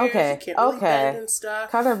your chairs. Okay. You can't really bend and stuff.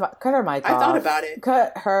 Cut her mic off. I thought about it.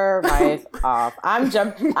 Cut her mic off. I'm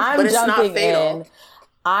jumping in.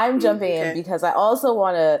 I'm jumping in because I also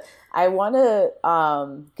want to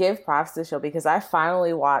give props to the show because I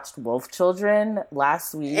finally watched Wolf Children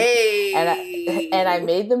last week. Hey. And I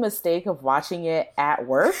made the mistake of watching it at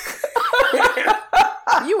work.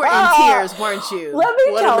 You were in tears, weren't you? Let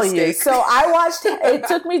me tell you. So I watched it.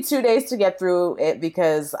 Took me 2 days to get through it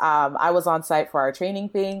because I was on site for our training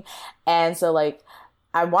thing. And so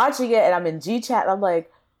I'm watching it and I'm in G-Chat and I'm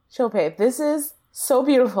like, Showpay, this is so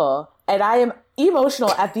beautiful. And I am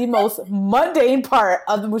emotional at the most mundane part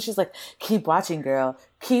of the movie. She's like, keep watching, girl.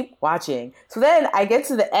 Keep watching. So then I get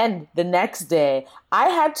to the end the next day. I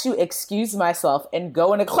had to excuse myself and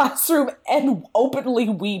go in a classroom and openly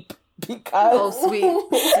weep because... Oh,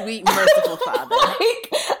 sweet, merciful Father.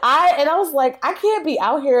 I was like, I can't be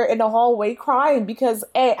out here in the hallway crying because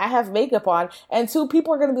A, I have makeup on, and 2,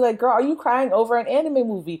 people are going to be like, girl, are you crying over an anime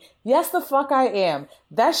movie? Yes, the fuck I am.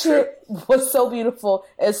 That shit was so beautiful.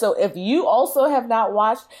 And so if you also have not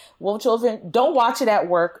watched Wolf Children, don't watch it at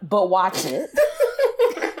work, but watch it.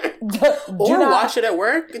 Watch it at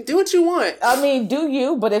work. Do what you want. I mean, do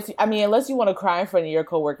you? But unless you want to cry in front of your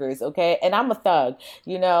coworkers, okay? And I'm a thug.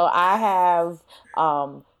 I have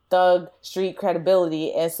thug street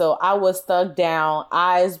credibility, and so I was thugged down.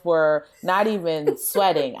 Eyes were not even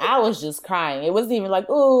sweating. I was just crying. It wasn't even like,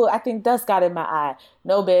 ooh, I think dust got in my eye.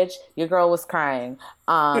 No, bitch, your girl was crying.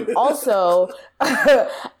 Also,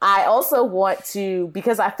 I also want to,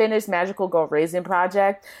 because I finished Magical Girl Raising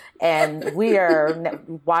Project, and we are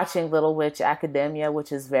watching Little Witch Academia,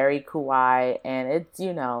 which is very kawaii, and it's,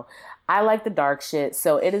 I like the dark shit,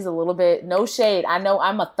 so it is a little bit, no shade. I know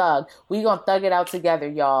I'm a thug. We gonna thug it out together,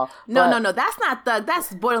 y'all. No, that's not thug.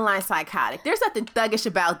 That's borderline psychotic. There's nothing thuggish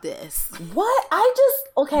about this. What? I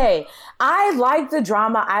like the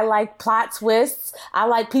drama. I like plot twists. I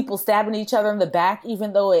like people stabbing each other in the back,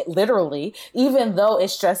 even though it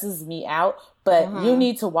stresses me out. But you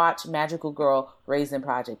need to watch Magical Girl Raisin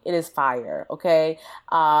Project. It is fire, okay?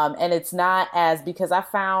 And it's not because I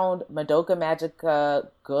found Madoka Magica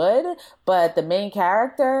good, but the main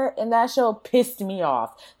character in that show pissed me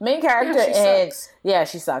off. The main character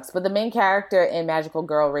she sucks. But the main character in Magical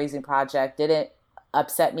Girl Raisin Project didn't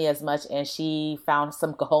upset me as much, and she found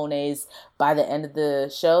some cojones by the end of the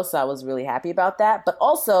show, so I was really happy about that. But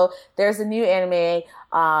also, there's a new anime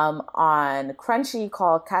on Crunchy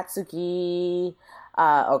called Katsugeki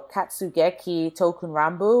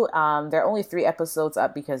Tokunrambu. There are only 3 episodes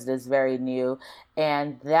up because it is very new,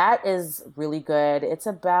 and that is really good. It's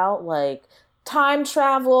about time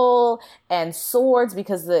travel and swords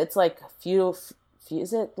because it's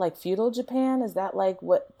is it like feudal Japan? Is that like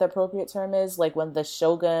what the appropriate term is? Like when the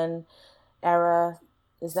Shogun era,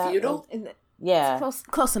 is that feudal? Yeah.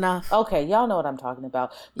 Close enough. Okay, y'all know what I'm talking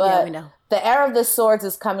about. But yeah, we know. The era of the swords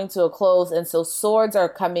is coming to a close, and so swords are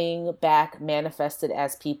coming back manifested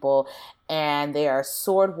as people, and they are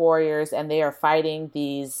sword warriors, and they are fighting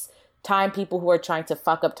these time people who are trying to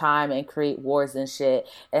fuck up time and create wars and shit.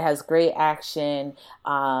 It has great action,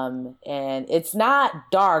 and it's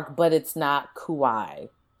not dark, but it's not kawaii.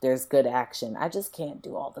 There's good action. I just can't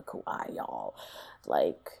do all the kawaii, y'all.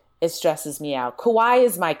 Like, it stresses me out. Kawaii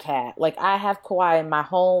is my cat. Like, I have kawaii in my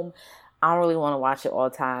home. I don't really want to watch it all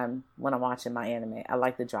the time when I'm watching my anime. I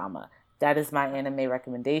like the drama. That is my anime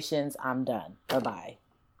recommendations. I'm done. Bye-bye.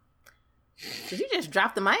 Did you just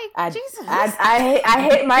drop the mic? Jesus. I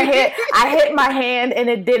hit my head. I hit my hand, and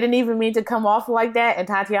it didn't even mean to come off like that. And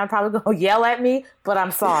Tatiana probably gonna yell at me, but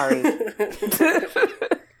I'm sorry.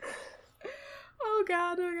 Oh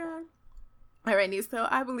God. All right, so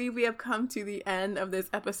I believe we have come to the end of this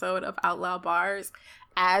episode of Outlaw Barz.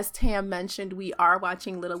 As Tam mentioned, we are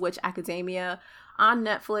watching Little Witch Academia on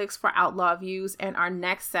Netflix for Outlaw Views, and our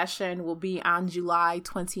next session will be on July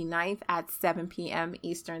 29th at 7 p.m.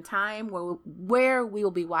 Eastern Time, where we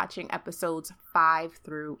will be watching episodes 5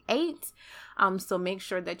 through 8. So make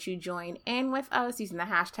sure that you join in with us using the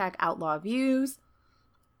hashtag Outlaw Views.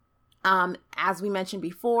 As we mentioned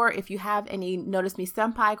before, if you have any Notice Me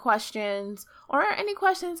Senpai questions or any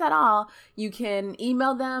questions at all, you can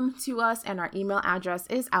email them to us, and our email address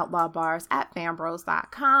is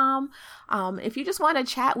outlawbars@fanbros.com. If you just want to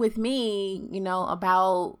chat with me,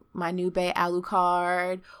 about my new Bae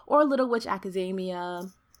Alucard or Little Witch Academia,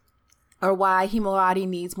 or why Himawari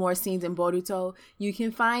needs more scenes in Boruto, you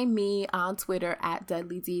can find me on Twitter at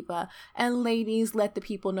Deadly Diva. And ladies, let the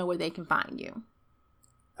people know where they can find you.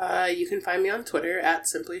 You can find me on Twitter at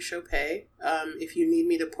Simply Chopay. If you need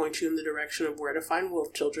me to point you in the direction of where to find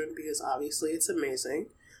Wolf Children, because obviously it's amazing,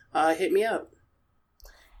 hit me up.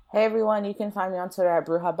 Hey everyone, you can find me on Twitter at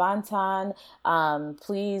Bruhabantan.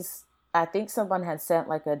 Please, I think someone had sent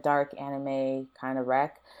like a dark anime kind of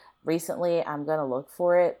rec recently. I'm gonna look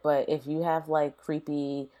for it, but if you have like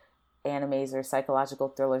creepy animes or psychological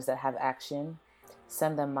thrillers that have action,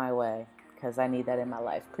 send them my way, because I need that in my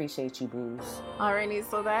life. Appreciate you, booze. Alrighty,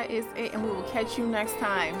 so that is it, and we will catch you next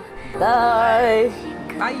time. Bye.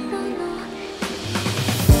 Bye.